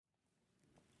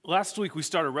Last week, we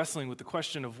started wrestling with the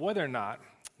question of whether or not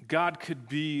God could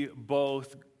be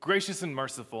both gracious and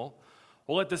merciful,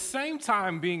 while at the same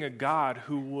time being a God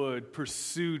who would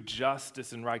pursue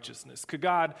justice and righteousness. Could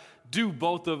God do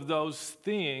both of those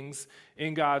things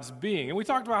in God's being? And we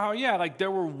talked about how,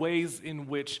 there were ways in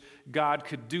which God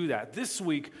could do that. This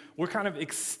week, we're kind of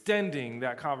extending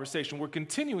that conversation. We're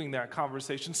continuing that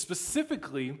conversation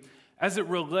specifically as it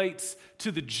relates to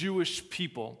the Jewish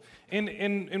people.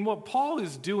 And what Paul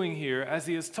is doing here as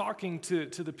he is talking to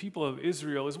the people of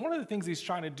Israel is one of the things he's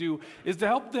trying to do is to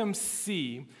help them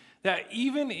see that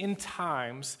even in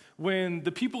times when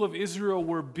the people of Israel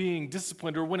were being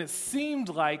disciplined or when it seemed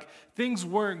like things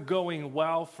weren't going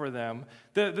well for them,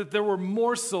 that there were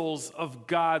morsels of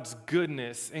God's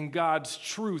goodness and God's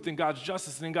truth and God's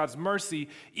justice and God's mercy,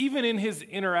 even in his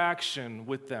interaction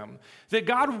with them. That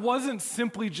God wasn't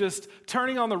simply just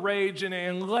turning on the rage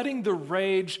and letting the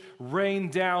rage rain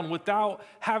down without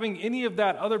having any of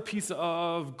that other piece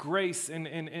of grace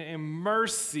and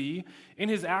mercy in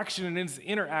his action and in his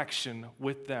interaction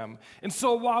with them. And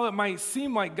so while it might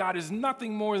seem like God is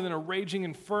nothing more than a raging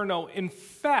inferno, in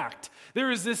fact, there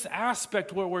is this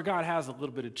aspect where God has a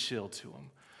little bit of chill to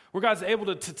him, where God's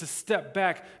able to step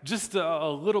back just a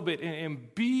little bit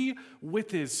and be with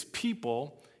his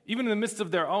people, even in the midst of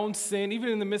their own sin, even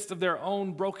in the midst of their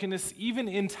own brokenness, even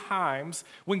in times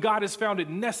when God has found it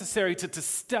necessary to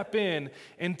step in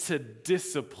and to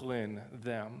discipline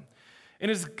them. And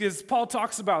as Paul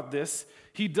talks about this,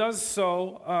 he does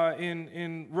so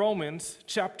in Romans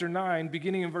chapter 9,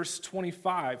 beginning in verse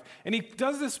 25. And he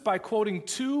does this by quoting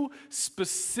two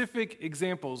specific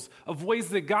examples of ways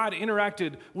that God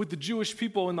interacted with the Jewish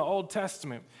people in the Old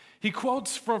Testament. He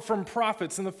quotes from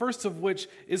prophets, and the first of which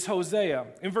is Hosea.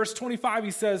 In verse 25,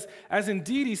 he says, "As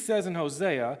indeed he says in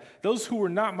Hosea, those who were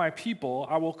not my people,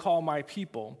 I will call my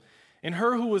people. And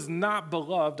her who was not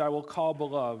beloved, I will call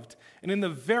beloved. And in the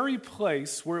very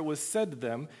place where it was said to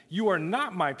them, you are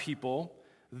not my people,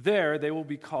 there they will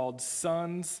be called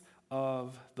sons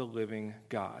of the living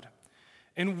God."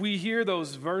 And we hear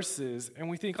those verses and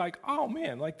we think oh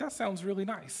man, that sounds really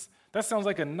nice. That sounds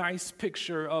like a nice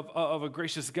picture of a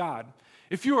gracious God.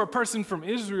 If you were a person from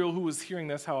Israel who was hearing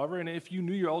this, however, and if you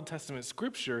knew your Old Testament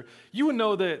scripture, you would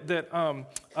know that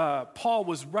Paul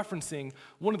was referencing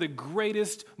one of the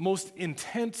greatest, most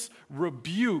intense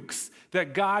rebukes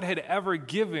that God had ever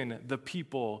given the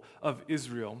people of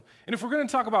Israel. And if we're going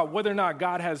to talk about whether or not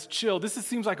God has chill, this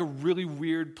seems like a really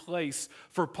weird place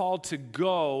for Paul to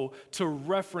go to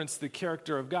reference the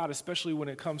character of God, especially when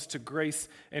it comes to grace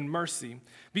and mercy.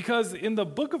 Because in the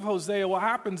book of Hosea, what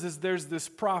happens is there's this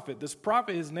prophet. This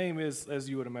prophet, his name is, as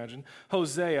you would imagine,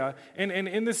 Hosea. And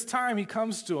in this time, he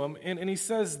comes to him, and he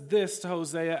says this to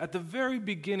Hosea at the very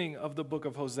beginning of the book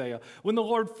of Hosea. When the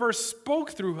Lord first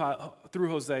spoke through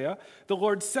Hosea, the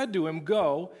Lord said to him,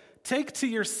 "Go, take to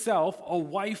yourself a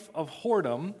wife of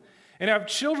whoredom, and have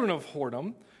children of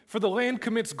whoredom, for the land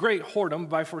commits great whoredom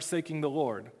by forsaking the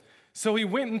Lord." So he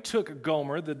went and took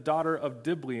Gomer, the daughter of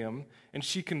Diblaim, and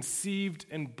she conceived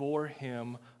and bore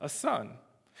him a son.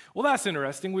 Well, that's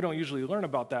interesting. We don't usually learn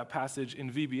about that passage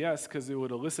in VBS because it would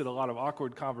elicit a lot of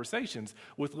awkward conversations.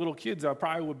 With little kids, that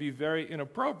probably would be very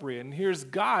inappropriate. And here's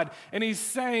God, and he's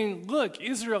saying, "Look,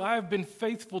 Israel, I have been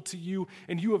faithful to you,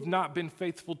 and you have not been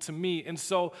faithful to me. And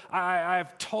so I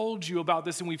have told you about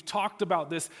this, and we've talked about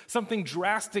this. Something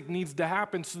drastic needs to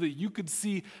happen so that you could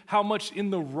see how much in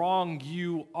the wrong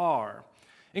you are."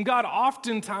 And God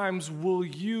oftentimes will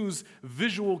use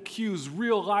visual cues,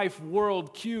 real-life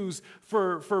world cues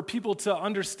for people to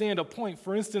understand a point.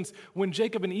 For instance, when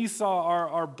Jacob and Esau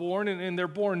are born and they're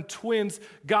born twins,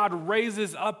 God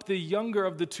raises up the younger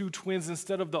of the two twins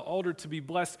instead of the older to be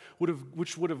blessed,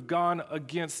 which would have gone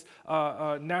against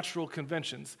natural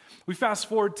conventions. We fast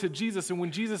forward to Jesus, and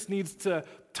when Jesus needs to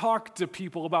talk to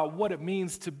people about what it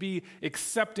means to be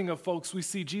accepting of folks, we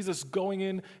see Jesus going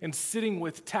in and sitting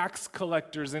with tax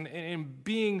collectors and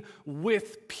being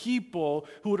with people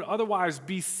who would otherwise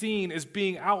be seen as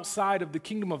being outside of the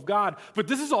kingdom of God. But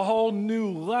this is a whole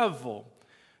new level.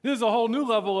 This is a whole new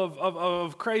level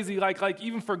of crazy, like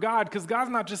even for God, because God's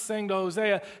not just saying to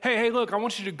Hosea, hey, look, I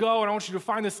want you to go and I want you to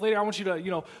find this lady. I want you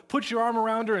to, put your arm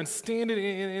around her and stand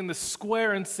in the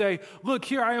square and say, look,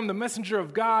 here I am, the messenger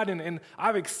of God, and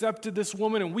I've accepted this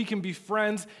woman and we can be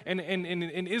friends. And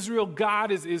in Israel,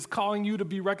 God is calling you to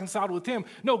be reconciled with him.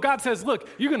 No, God says, look,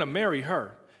 you're going to marry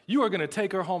her. You are going to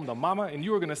take her home to mama, and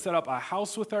you are going to set up a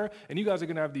house with her, and you guys are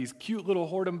going to have these cute little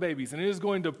whoredom babies. And it is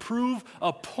going to prove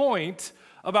a point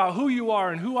about who you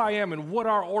are and who I am and what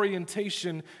our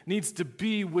orientation needs to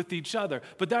be with each other.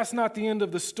 But that's not the end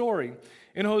of the story.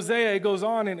 In Hosea, it goes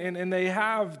on, and they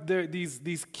have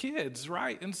these kids,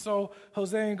 right? And so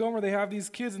Hosea and Gomer, they have these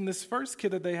kids, and this first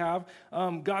kid that they have,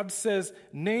 God says,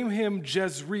 name him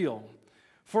Jezreel.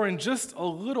 For in just a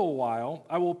little while,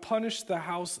 I will punish the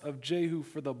house of Jehu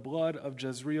for the blood of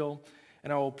Jezreel,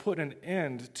 and I will put an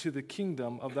end to the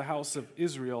kingdom of the house of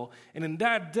Israel. And in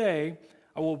that day,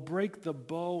 I will break the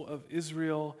bow of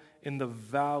Israel in the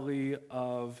valley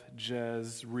of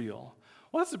Jezreel.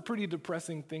 Well, that's a pretty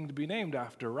depressing thing to be named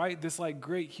after, right? This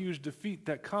great, huge defeat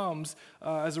that comes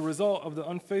as a result of the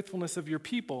unfaithfulness of your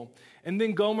people. And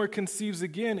then Gomer conceives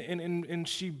again, and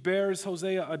she bears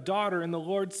Hosea a daughter. And the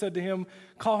Lord said to him,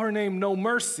 call her name No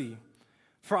Mercy,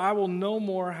 for I will no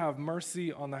more have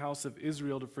mercy on the house of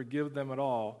Israel to forgive them at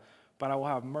all, but I will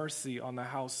have mercy on the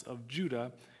house of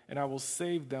Judah, and I will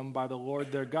save them by the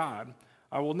Lord their God.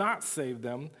 I will not save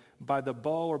them by the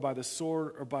bow or by the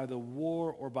sword or by the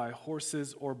war or by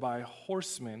horses or by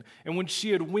horsemen. And when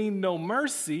she had weaned No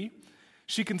Mercy,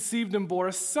 she conceived and bore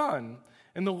a son.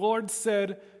 And the Lord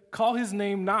said, call his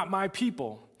name Not My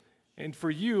People, and for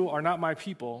you are not my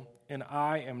people, and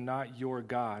I am not your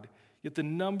God. Yet the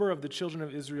number of the children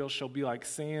of Israel shall be like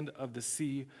sand of the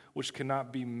sea, which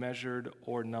cannot be measured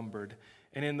or numbered.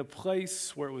 And in the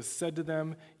place where it was said to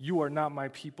them, you are not my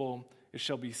people, it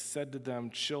shall be said to them,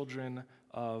 children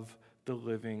of the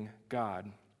living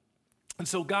God. And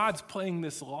so God's playing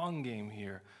this long game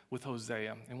here with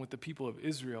Hosea and with the people of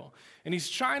Israel. And he's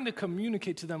trying to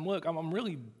communicate to them, look, I'm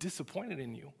really disappointed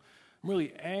in you. I'm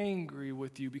really angry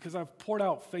with you because I've poured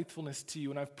out faithfulness to you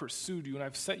and I've pursued you and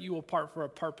I've set you apart for a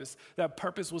purpose. That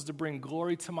purpose was to bring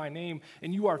glory to my name,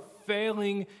 and you are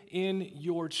failing in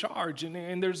your charge.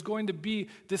 And there's going to be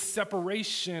this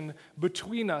separation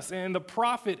between us. And the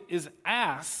prophet is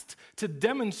asked to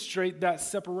demonstrate that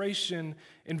separation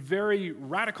in very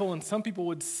radical, and some people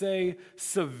would say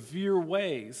severe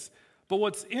ways. But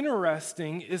what's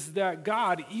interesting is that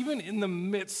God, even in the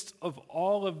midst of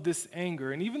all of this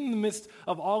anger, and even in the midst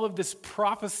of all of this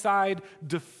prophesied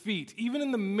defeat, even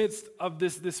in the midst of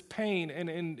this pain,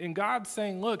 and God's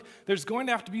saying, look, there's going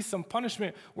to have to be some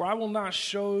punishment where I will not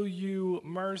show you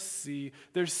mercy,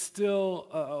 there's still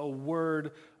a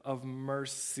word of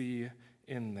mercy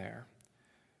in there.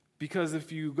 Because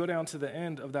if you go down to the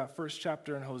end of that first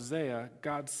chapter in Hosea,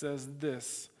 God says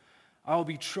this, I will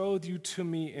betroth you to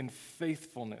me in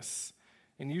faithfulness,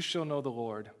 and you shall know the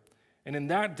Lord. And in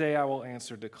that day I will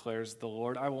answer, declares the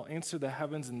Lord. I will answer the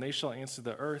heavens, and they shall answer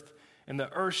the earth, and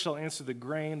the earth shall answer the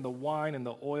grain, the wine, and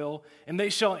the oil, and they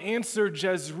shall answer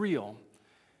Jezreel.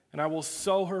 And I will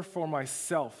sow her for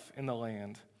myself in the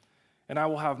land, and I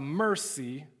will have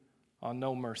mercy on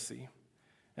No Mercy.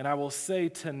 And I will say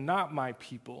to not my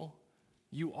people,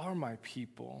 you are my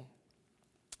people.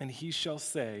 And he shall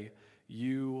say,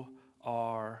 you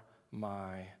are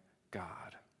my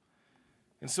God.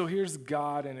 And so here's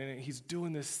God, and he's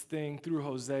doing this thing through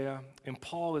Hosea, and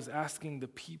Paul is asking the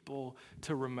people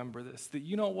to remember this, that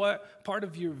you know what? Part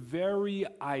of your very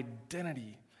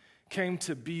identity came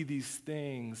to be these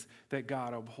things that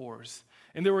God abhors.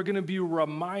 And there were going to be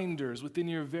reminders within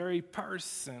your very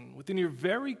person, within your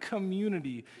very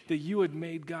community, that you had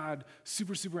made God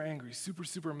super, super angry, super,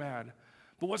 super mad.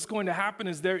 But what's going to happen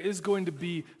is there is going to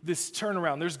be this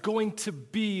turnaround. There's going to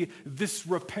be this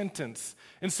repentance.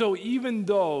 And so even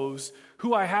those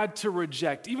who I had to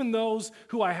reject, even those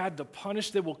who I had to punish,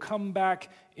 they will come back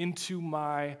into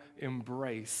my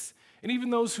embrace. And even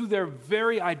those who their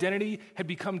very identity had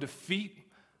become defeat,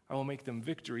 I will make them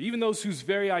victory. Even those whose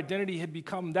very identity had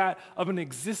become that of an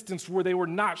existence where they were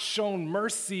not shown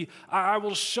mercy, I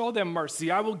will show them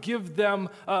mercy. I will give them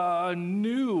a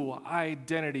new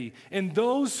identity. And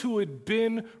those who had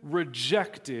been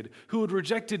rejected, who had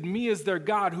rejected me as their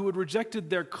God, who had rejected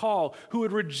their call, who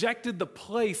had rejected the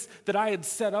place that I had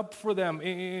set up for them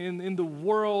in the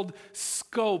world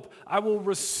scope, I will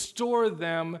restore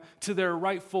them to their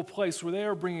rightful place where they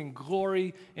are bringing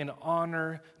glory and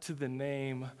honor to the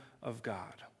name of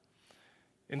God.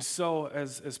 And so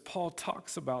as Paul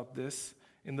talks about this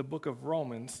in the book of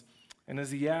Romans, and as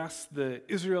he asks the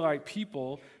Israelite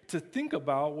people to think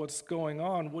about what's going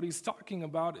on, what he's talking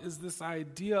about is this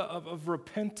idea of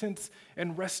repentance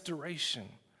and restoration,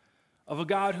 of a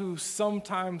God who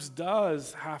sometimes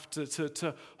does have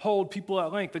to hold people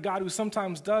at length, a God who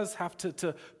sometimes does have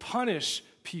to punish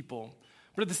people.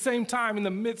 But at the same time, in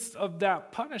the midst of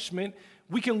that punishment,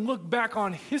 we can look back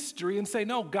on history and say,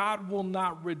 no, God will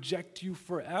not reject you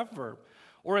forever.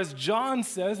 Or as John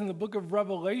says in the book of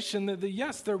Revelation, that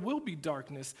yes, there will be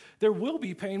darkness, there will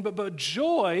be pain, but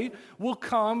joy will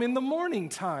come in the morning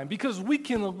time because we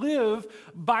can live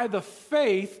by the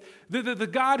faith that the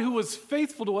God who was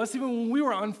faithful to us, even when we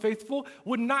were unfaithful,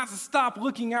 would not stop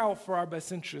looking out for our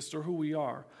best interest or who we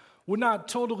are, would not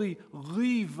totally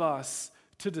leave us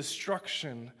to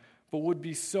destruction, but would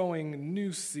be sowing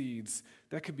new seeds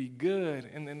that could be good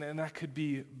and that could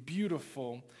be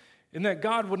beautiful. And that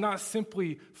God would not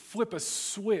simply flip a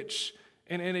switch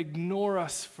and ignore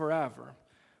us forever,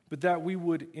 but that we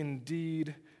would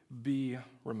indeed be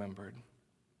remembered.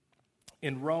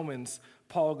 In Romans,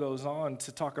 Paul goes on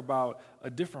to talk about a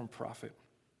different prophet,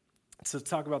 to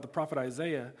talk about the prophet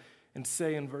Isaiah, and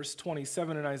say in verse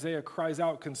 27, and Isaiah cries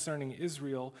out concerning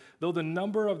Israel, though the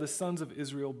number of the sons of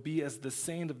Israel be as the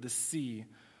sand of the sea,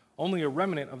 only a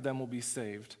remnant of them will be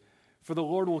saved. For the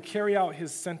Lord will carry out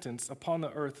his sentence upon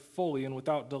the earth fully and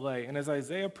without delay. And as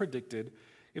Isaiah predicted,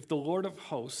 if the Lord of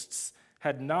hosts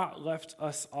had not left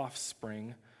us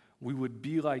offspring, we would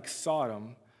be like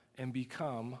Sodom and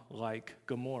become like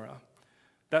Gomorrah.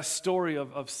 That story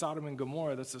of Sodom and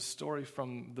Gomorrah, that's a story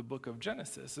from the book of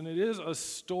Genesis. And it is a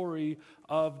story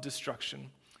of destruction.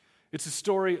 It's a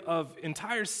story of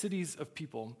entire cities of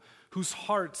people whose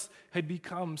hearts had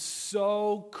become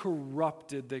so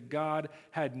corrupted that God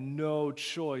had no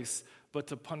choice but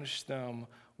to punish them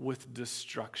with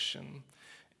destruction.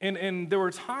 And there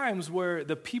were times where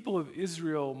the people of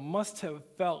Israel must have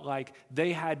felt like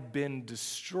they had been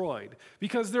destroyed,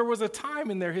 because there was a time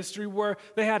in their history where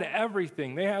they had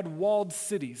everything. They had walled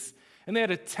cities, and they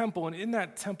had a temple, and in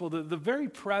that temple, the very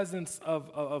presence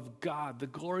of God, the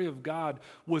glory of God,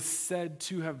 was said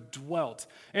to have dwelt.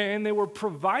 And they were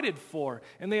provided for,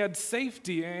 and they had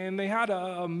safety, and they had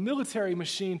a military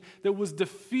machine that was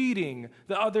defeating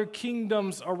the other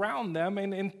kingdoms around them,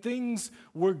 and things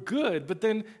were good. But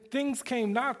then things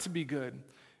came not to be good.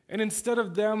 And instead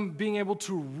of them being able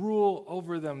to rule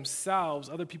over themselves,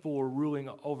 other people were ruling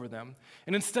over them.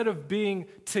 And instead of being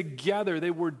together,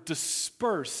 they were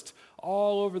dispersed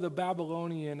all over the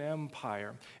Babylonian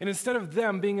Empire. And instead of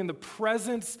them being in the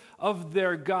presence of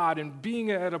their God and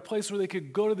being at a place where they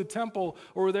could go to the temple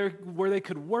or where they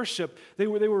could worship,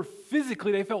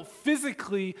 they felt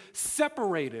physically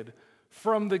separated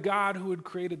from the God who had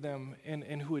created them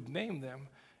and who had named them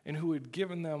and who had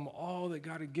given them all that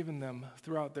God had given them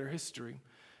throughout their history.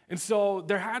 And so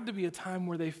there had to be a time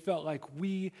where they felt like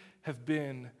we have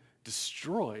been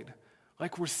destroyed,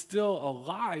 like we're still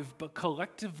alive, but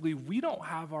collectively we don't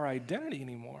have our identity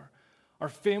anymore. Our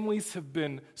families have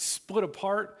been split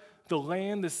apart.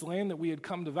 This land that we had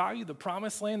come to value, the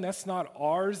promised land, that's not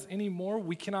ours anymore.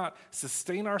 We cannot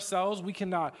sustain ourselves. We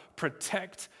cannot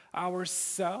protect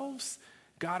ourselves.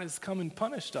 God has come and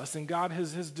punished us, and God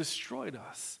has destroyed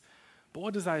us. But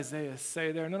what does Isaiah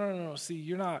say there? No. See,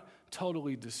 you're not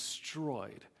totally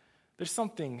destroyed. There's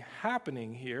something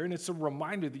happening here, and it's a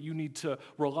reminder that you need to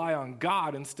rely on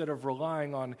God instead of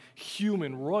relying on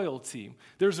human royalty.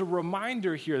 There's a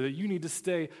reminder here that you need to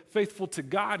stay faithful to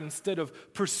God instead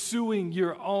of pursuing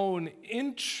your own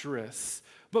interests.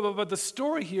 But the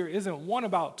story here isn't one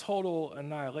about total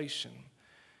annihilation,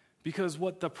 because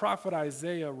what the prophet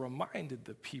Isaiah reminded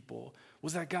the people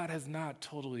was that God has not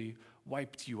totally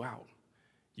wiped you out.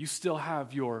 You still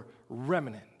have your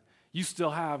remnant. You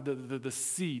still have the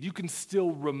seed. You can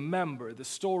still remember the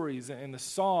stories and the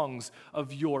songs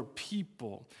of your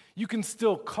people. You can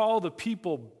still call the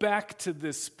people back to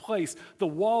this place. The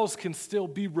walls can still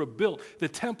be rebuilt. The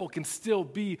temple can still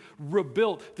be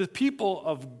rebuilt. The people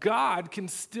of God can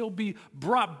still be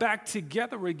brought back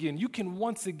together again. You can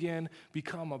once again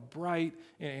become a bright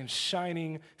and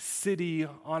shining city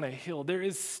on a hill. There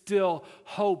is still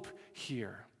hope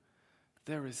here.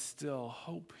 There is still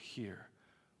hope here.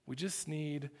 We just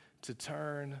need to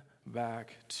turn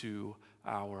back to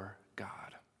our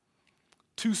God.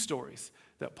 Two stories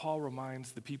that Paul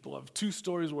reminds the people of. Two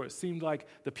stories where it seemed like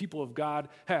the people of God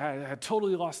had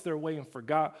totally lost their way and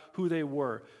forgot who they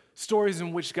were. Stories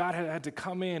in which God had to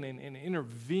come in and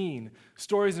intervene.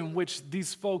 Stories in which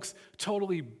these folks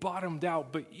totally bottomed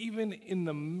out. But even in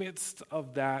the midst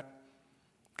of that,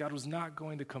 God was not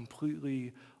going to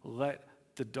completely let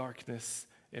the darkness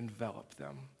envelop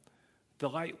them. The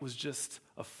light was just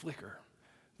a flicker.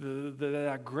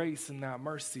 That grace and that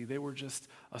mercy, they were just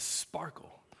a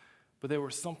sparkle. But they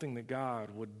were something that God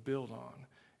would build on.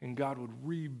 And God would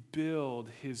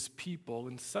rebuild his people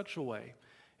in such a way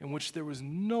in which there was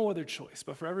no other choice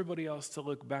but for everybody else to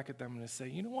look back at them and to say,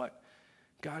 you know what?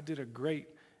 God did a great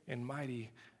and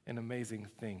mighty and amazing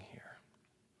thing here.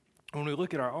 When we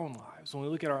look at our own lives, when we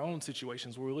look at our own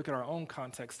situations, when we look at our own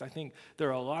context, I think there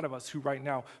are a lot of us who right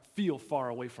now feel far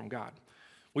away from God.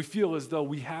 We feel as though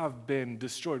we have been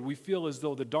destroyed. We feel as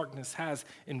though the darkness has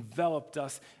enveloped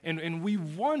us. And we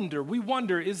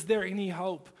wonder, is there any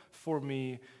hope for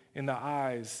me in the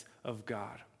eyes of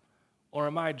God? Or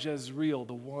am I Jezreel,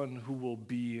 the one who will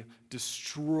be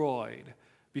destroyed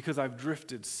because I've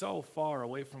drifted so far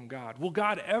away from God? Will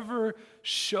God ever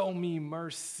show me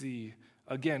mercy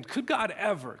again? Could God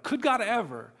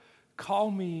ever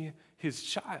call me his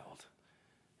child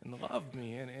and love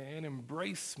me and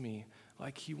embrace me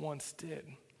like he once did?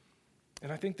 And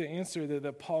I think the answer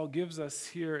that Paul gives us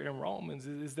here in Romans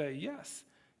is that yes,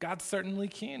 God certainly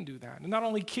can do that. And not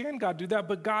only can God do that,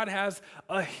 but God has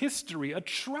a history, a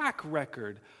track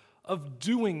record of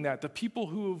doing that. The people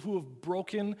who have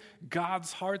broken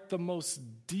God's heart the most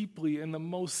deeply and the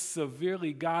most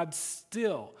severely, God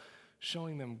still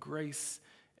showing them grace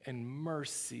and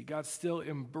mercy. God still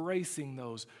embracing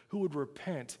those who would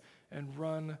repent and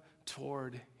run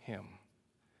toward him.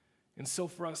 And so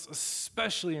for us,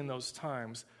 especially in those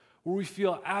times where we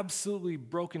feel absolutely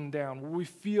broken down, where we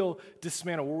feel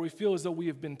dismantled, where we feel as though we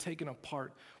have been taken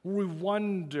apart, where we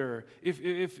wonder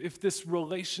if this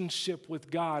relationship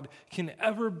with God can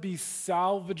ever be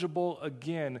salvageable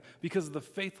again because of the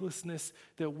faithlessness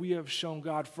that we have shown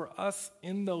God, for us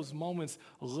in those moments,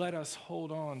 let us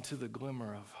hold on to the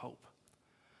glimmer of hope.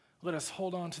 Let us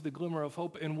hold on to the glimmer of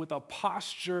hope, and with a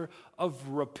posture of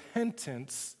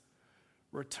repentance,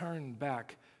 return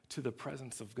back to the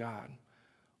presence of God.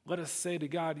 Let us say to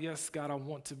God, yes, God, I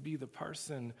want to be the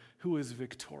person who is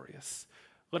victorious.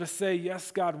 Let us say, yes,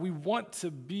 God, we want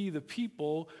to be the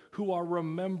people who are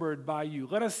remembered by you.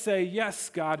 Let us say, yes,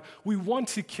 God, we want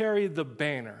to carry the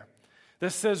banner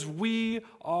that says we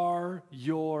are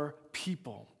your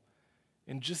people.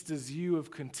 And just as you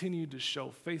have continued to show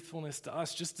faithfulness to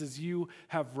us, just as you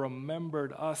have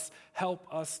remembered us, help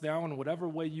us now in whatever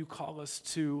way you call us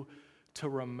to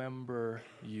remember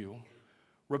you.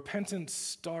 Repentance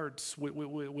starts with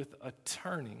a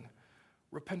turning.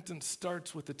 Repentance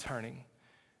starts with a turning.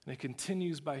 And it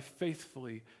continues by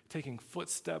faithfully taking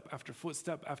footstep after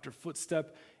footstep after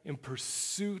footstep in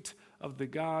pursuit of the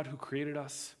God who created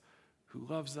us, who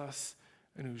loves us,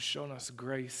 and who's shown us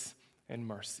grace and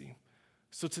mercy.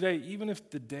 So today, even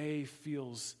if the day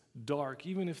feels dark,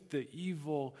 even if the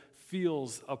evil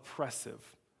feels oppressive,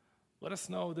 let us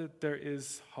know that there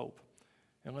is hope.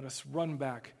 And let us run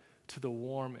back to the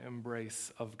warm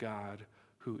embrace of God,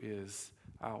 who is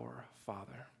our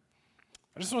Father.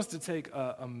 I just want us to take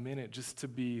a minute just to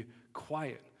be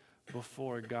quiet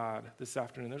before God this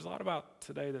afternoon. There's a lot about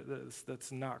today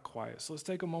that's not quiet. So let's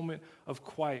take a moment of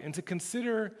quiet and to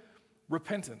consider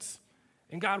repentance.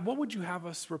 And God, what would you have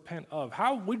us repent of?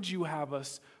 How would you have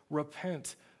us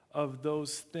repent of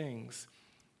those things?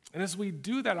 And as we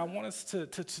do that, I want us to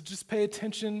just pay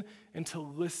attention and to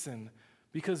listen.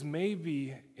 Because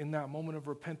maybe in that moment of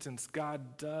repentance,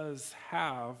 God does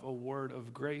have a word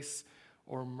of grace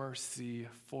or mercy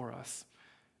for us.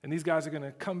 And these guys are going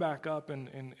to come back up and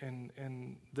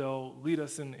they'll lead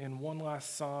us in one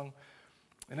last song.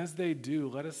 And as they do,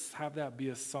 let us have that be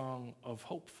a song of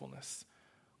hopefulness.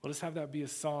 Let us have that be a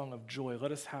song of joy.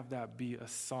 Let us have that be a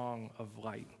song of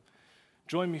light.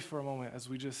 Join me for a moment as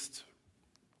we just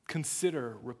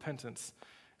consider repentance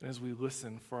and as we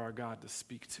listen for our God to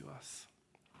speak to us.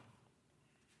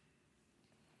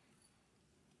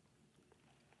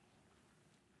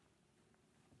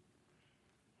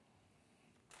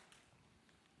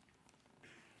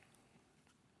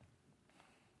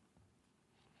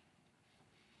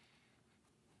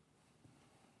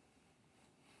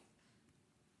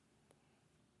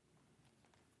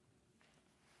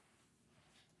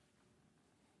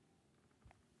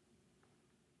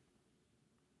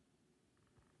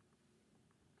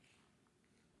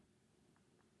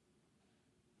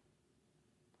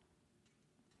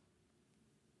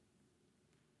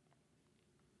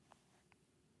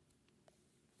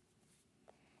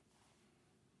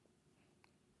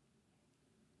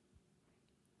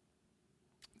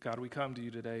 God, we come to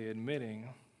you today admitting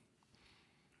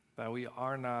that we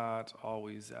are not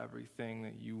always everything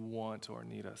that you want or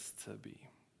need us to be.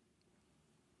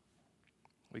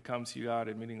 We come to you, God,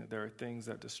 admitting that there are things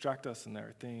that distract us and there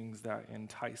are things that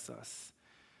entice us.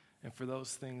 And for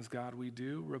those things, God, we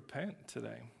do repent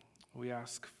today. We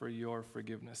ask for your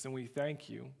forgiveness. And we thank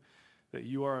you that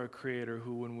you are a creator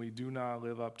who, when we do not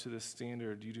live up to this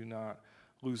standard, you do not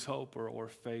lose hope or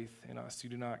faith in us. You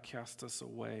do not cast us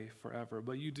away forever,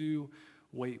 but you do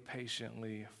wait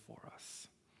patiently for us.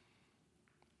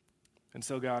 And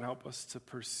so, God, help us to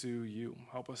pursue you.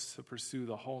 Help us to pursue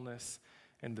the wholeness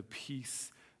and the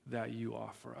peace that you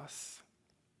offer us.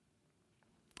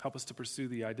 Help us to pursue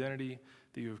the identity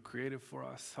that you have created for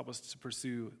us. Help us to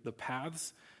pursue the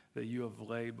paths that you have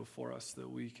laid before us that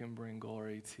we can bring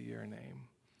glory to your name.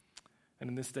 And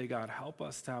in this day, God, help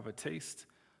us to have a taste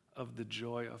of the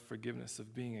joy of forgiveness,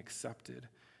 of being accepted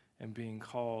and being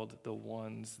called the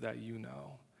ones that you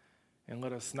know. And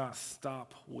let us not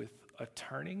stop with a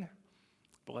turning,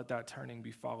 but let that turning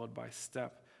be followed by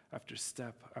step after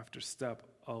step after step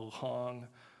along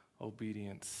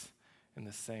obedience in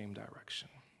the same direction.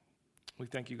 We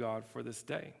thank you, God, for this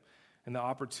day and the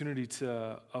opportunity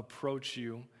to approach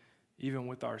you even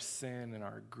with our sin and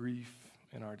our grief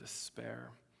and our despair.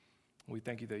 We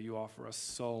thank you that you offer us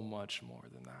so much more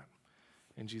than that.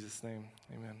 In Jesus' name,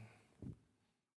 amen.